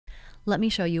let me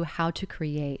show you how to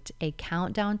create a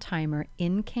countdown timer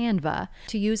in Canva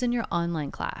to use in your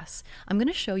online class. I'm going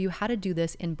to show you how to do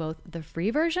this in both the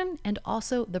free version and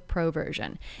also the pro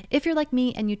version. If you're like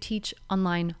me and you teach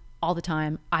online all the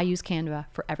time, I use Canva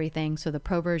for everything, so the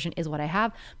pro version is what I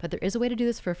have, but there is a way to do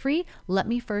this for free. Let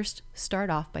me first start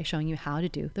off by showing you how to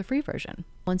do the free version.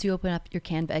 Once you open up your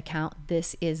Canva account,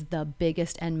 this is the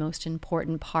biggest and most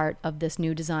important part of this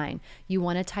new design. You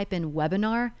want to type in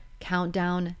webinar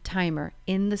countdown timer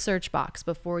in the search box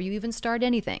before you even start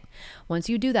anything. Once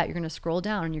you do that, you're going to scroll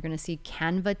down and you're going to see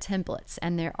Canva templates,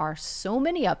 and there are so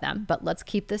many of them, but let's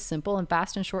keep this simple and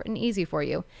fast and short and easy for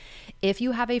you. If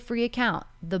you have a free account,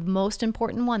 the most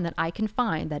important one that I can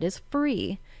find that is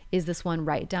free is this one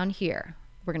right down here.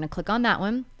 We're going to click on that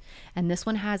one, and this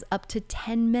one has up to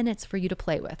 10 minutes for you to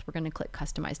play with. We're going to click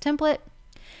customize template,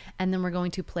 and then we're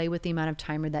going to play with the amount of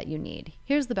timer that you need.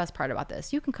 Here's the best part about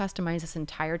this. You can customize this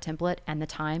entire template and the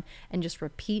time and just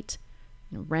repeat,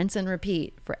 rinse and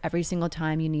repeat for every single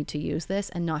time you need to use this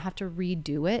and not have to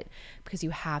redo it because you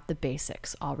have the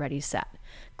basics already set.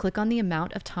 Click on the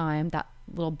amount of time, that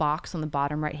little box on the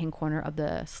bottom right-hand corner of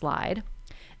the slide,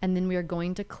 and then we are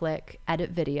going to click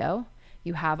edit video.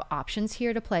 You have options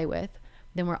here to play with.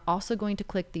 Then we're also going to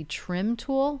click the trim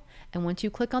tool. And once you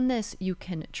click on this, you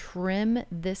can trim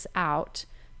this out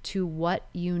to what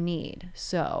you need.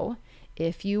 So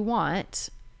if you want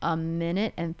a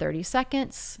minute and 30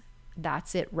 seconds,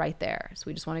 that's it right there. So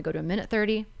we just want to go to a minute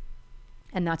 30,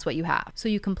 and that's what you have. So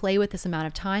you can play with this amount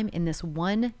of time in this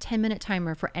one 10-minute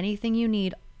timer for anything you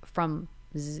need from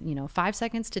 5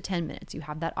 seconds to 10 minutes. You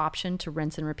have that option to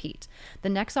rinse and repeat. The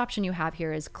next option you have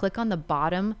here is click on the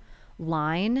bottom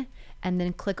line and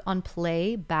then click on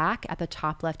play back at the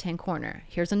top left-hand corner.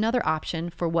 Here's another option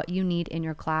for what you need in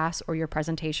your class or your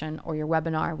presentation or your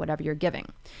webinar, whatever you're giving.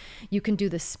 You can do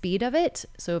the speed of it.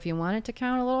 So if you want it to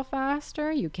count a little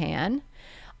faster, you can.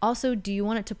 Also, do you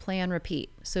want it to play on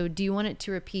repeat? So do you want it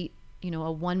to repeat, a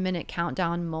 1-minute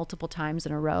countdown multiple times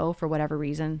in a row for whatever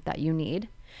reason that you need?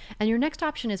 And your next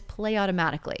option is play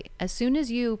automatically. As soon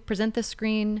as you present the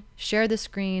screen, share the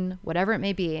screen, whatever it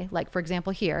may be, like for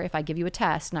example here, if I give you a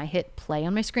test and I hit play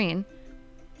on my screen,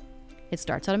 it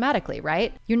starts automatically,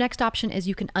 right? Your next option is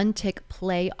you can untick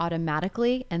play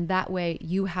automatically, and that way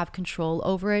you have control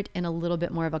over it in a little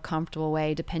bit more of a comfortable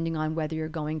way, depending on whether you're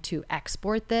going to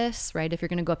export this, right? If you're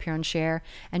going to go up here and share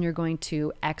and you're going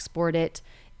to export it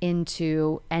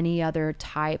into any other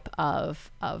type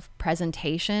of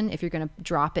presentation, if you're going to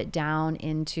drop it down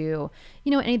into,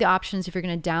 any of the options, if you're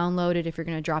going to download it, if you're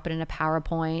going to drop it in a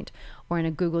PowerPoint or in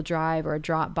a Google Drive or a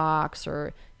Dropbox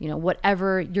or,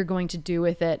 whatever you're going to do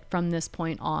with it from this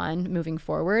point on moving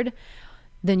forward,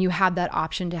 then you have that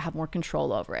option to have more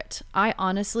control over it. I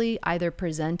honestly either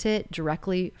present it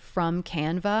directly from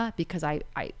Canva because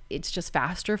it's just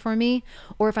faster for me,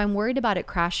 or if I'm worried about it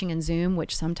crashing in Zoom,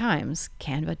 which sometimes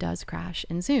Canva does crash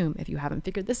in Zoom if you haven't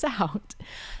figured this out,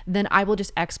 then I will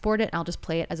just export it and I'll just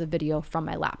play it as a video from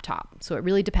my laptop. So it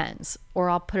really depends. Or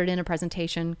I'll put it in a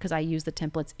presentation because I use the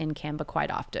templates in Canva quite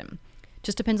often.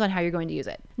 Just depends on how you're going to use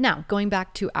it. Now, going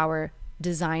back to our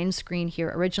design screen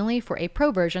here originally for a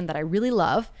pro version that I really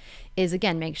love is,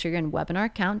 again, make sure you're in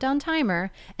webinar countdown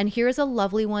timer. And here is a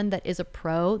lovely one that is a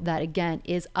pro that, again,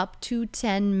 is up to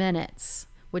 10 minutes,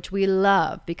 which we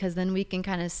love because then we can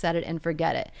kind of set it and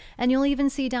forget it. And you'll even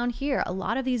see down here, a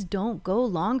lot of these don't go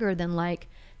longer than like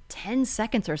 10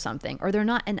 seconds or something, or they're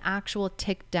not an actual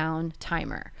tick down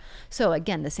timer. So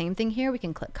again, the same thing here, we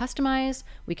can click customize,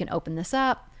 we can open this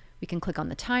up, we can click on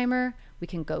the timer, we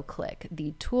can go click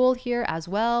the tool here as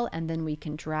well, and then we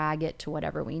can drag it to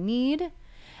whatever we need.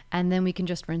 And then we can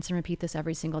just rinse and repeat this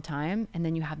every single time. And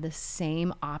then you have the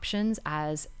same options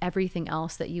as everything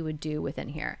else that you would do within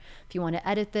here. If you want to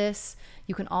edit this,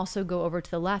 you can also go over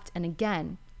to the left and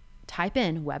again, type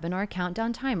in webinar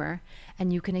countdown timer,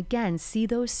 and you can again see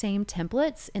those same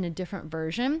templates in a different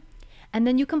version. And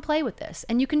then you can play with this,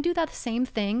 and you can do that same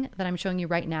thing that I'm showing you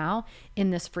right now in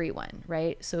this free one,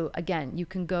 right? So again, you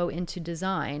can go into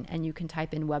design and you can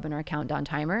type in webinar countdown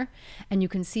timer, and you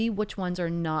can see which ones are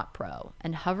not pro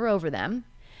and hover over them.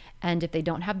 And if they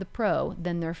don't have the pro,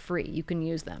 then they're free. You can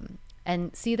use them.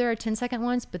 And see, there are 10-second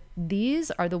ones, but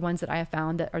these are the ones that I have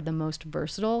found that are the most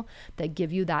versatile, that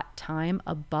give you that time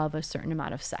above a certain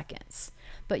amount of seconds.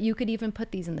 But you could even put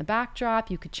these in the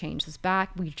backdrop. You could change this back.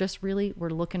 We just really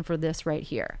were looking for this right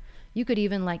here. You could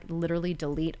even like literally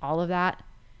delete all of that.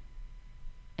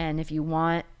 And if you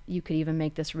want, you could even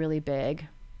make this really big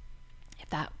if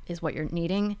that is what you're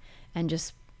needing, and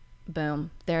just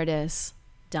boom, there it is,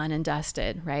 done and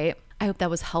dusted, right? I hope that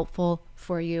was helpful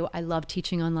for you. I love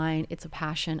teaching online. It's a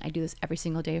passion. I do this every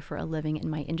single day for a living in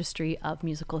my industry of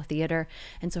musical theater.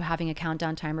 And so having a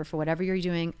countdown timer for whatever you're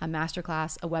doing, a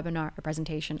masterclass, a webinar, a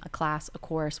presentation, a class, a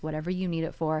course, whatever you need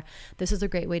it for, this is a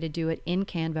great way to do it in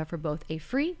Canva for both a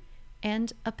free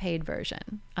and a paid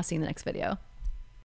version. I'll see you in the next video.